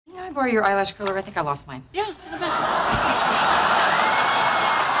I borrow your eyelash curler? I think I lost mine. Yeah, it's in the bathroom.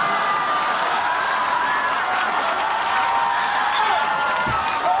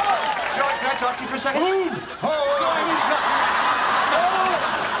 Can I talk to you for a second?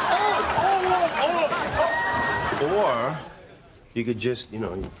 Or you could just, you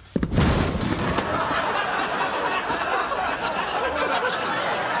know...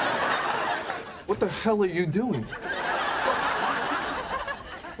 What the hell are you doing?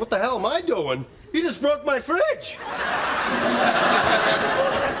 What the hell am I doing? You just broke my fridge!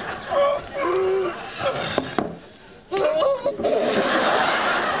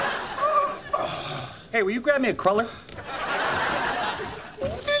 Hey, will you grab me a cruller?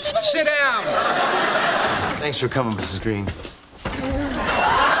 Sit down! Thanks for coming, Mrs. Green.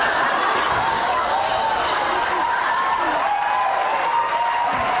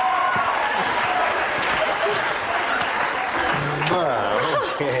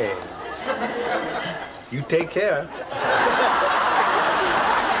 Okay. You take care.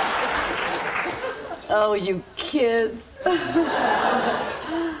 Oh, you kids. Well.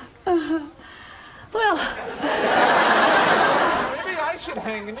 Maybe I should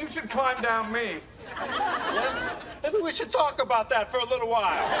hang and you should climb down me. Yeah? Maybe we should talk about that for a little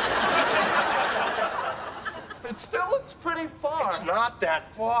while. It still looks pretty far. It's not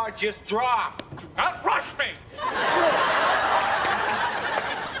that far. Just drop. Do not rush me.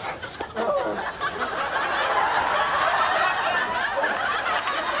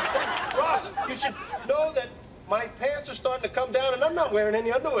 Ross, you should know that my pants are starting to come down and I'm not wearing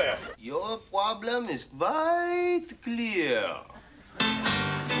any underwear. Your problem is quite clear.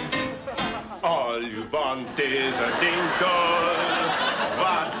 All you want is a dinkle.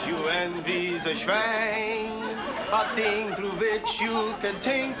 What you envy is a schwang. A thing through which you can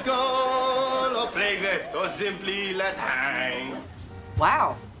tinkle, or play with, or simply let hang.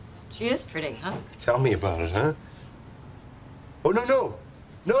 Wow. She is pretty, huh? Tell me about it, huh? Oh, no,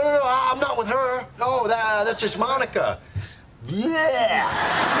 I'm not with her. No, that's just Monica. Yeah.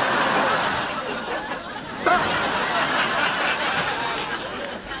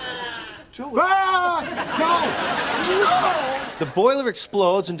 Julie. Ah! No! The boiler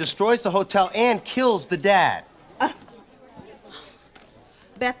explodes and destroys the hotel and kills the dad.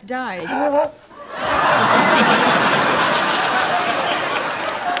 Beth dies.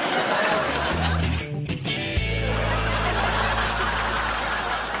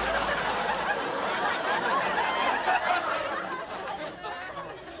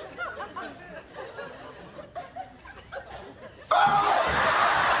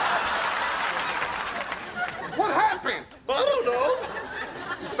 What happened? I don't know.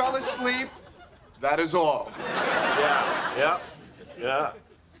 You fell asleep. That is all. Yeah.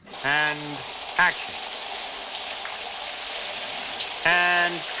 And action.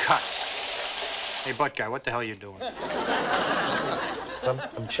 And cut. Hey, butt guy, what the hell are you doing?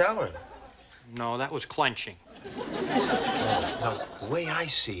 I'm chowing. No, that was clenching. Now, the way I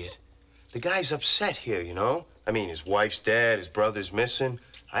see it, the guy's upset here, you know? I mean, his wife's dead, his brother's missing.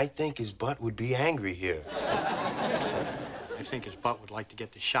 I think his butt would be angry here. I think his butt would like to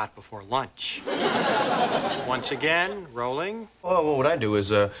get the shot before lunch. Once again, rolling. Well, what I do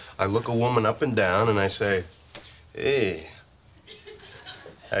is I look a woman up and down and I say, hey,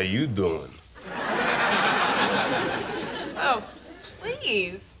 how you doing? Oh,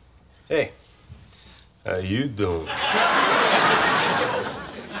 please. Hey, how you doing?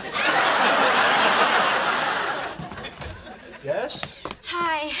 Yes?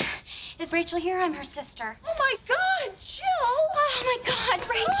 Hi. Is Rachel here? I'm her sister. Oh, my God, Jill. Oh, my God,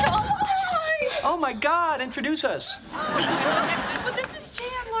 Rachel. Hi. Oh, my God, introduce us. Well, this is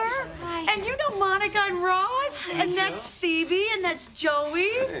Chandler. Hi. And you know Monica and Ross. And that's Phoebe, and that's Joey.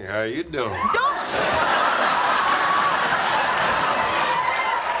 Hey, how you doing? Don't!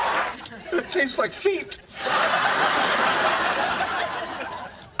 It tastes like feet.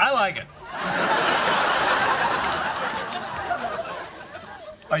 I like it.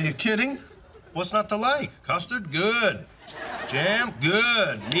 Are you kidding? What's not to like? Custard, good. Jam,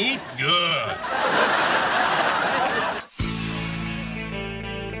 good. Meat, good.